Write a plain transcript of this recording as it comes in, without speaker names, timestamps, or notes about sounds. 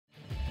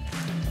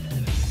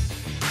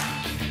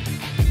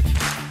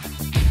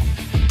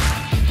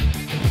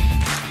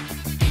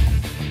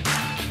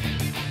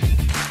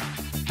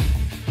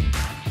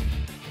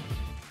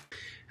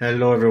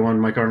Hello everyone,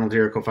 Mike Arnold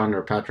here, co-founder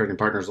of Path Trading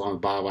Partners along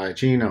with Bob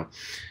Iacchino.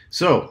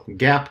 So,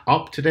 gap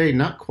up today,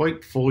 not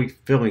quite fully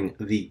filling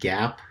the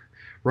gap.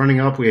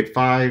 Running up, we had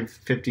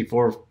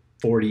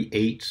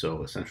 554.48,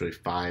 so essentially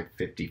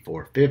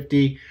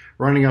 554.50.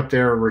 Running up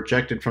there,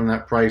 rejected from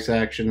that price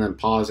action, then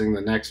pausing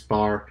the next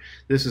bar.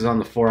 This is on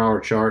the 4-hour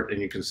chart,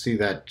 and you can see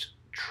that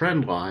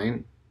trend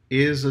line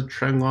is a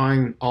trend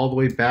line all the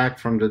way back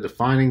from the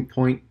defining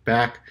point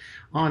back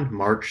on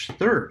March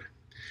 3rd.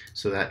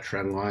 So that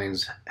trend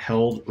line's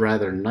held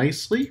rather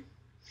nicely.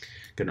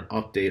 Going to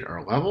update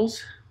our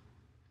levels.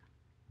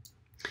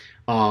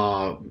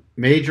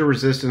 Major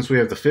resistance, we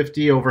have the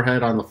 50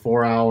 overhead on the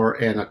 4-hour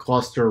and a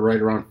cluster right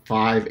around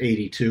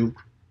 582.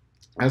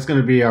 That's going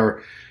to be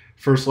our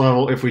first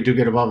level if we do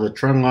get above the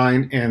trend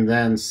line, and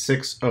then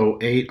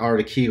 608 are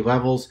the key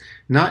levels.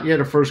 Not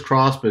yet a first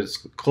cross, but it's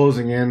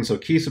closing in. So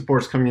key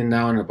support's coming in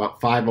now in about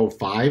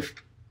 505.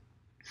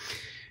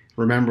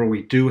 Remember,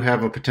 we do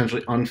have a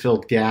potentially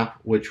unfilled gap,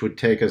 which would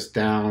take us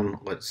down.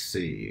 Let's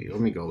see.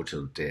 Let me go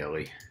to the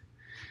daily.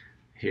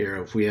 Here,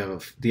 if we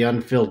have the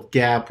unfilled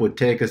gap, would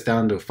take us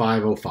down to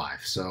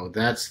 505. So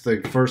that's the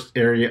first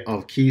area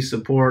of key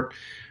support.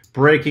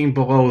 Breaking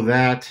below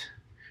that,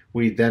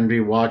 we'd then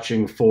be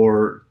watching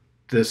for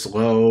this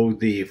low,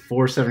 the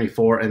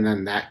 474, and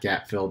then that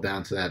gap fill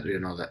down to that,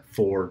 that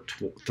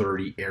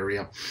 430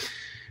 area.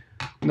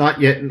 Not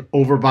yet an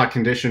overbought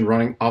condition,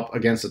 running up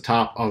against the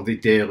top of the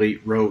daily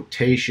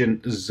rotation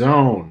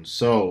zone.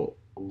 So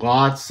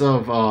lots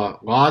of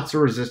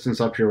resistance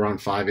up here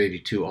around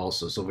 582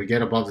 also. So if we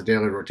get above the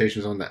daily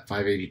rotation zone, that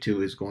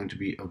 582 is going to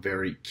be a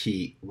very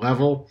key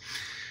level.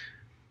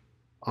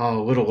 A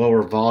little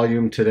lower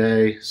volume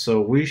today,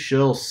 so we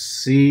shall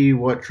see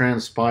what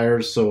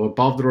transpires. So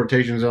above the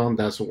rotation zone,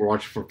 that's what we're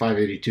watching for,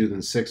 582,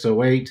 then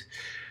 608.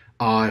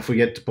 If we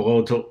get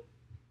below to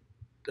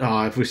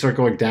if we start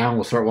going down,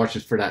 we'll start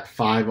watching for that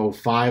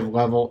 505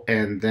 level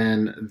and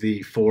then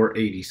the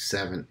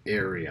 487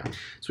 area.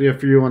 So we have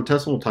for you on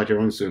Tesla. We'll talk to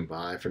everyone soon.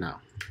 Bye for now.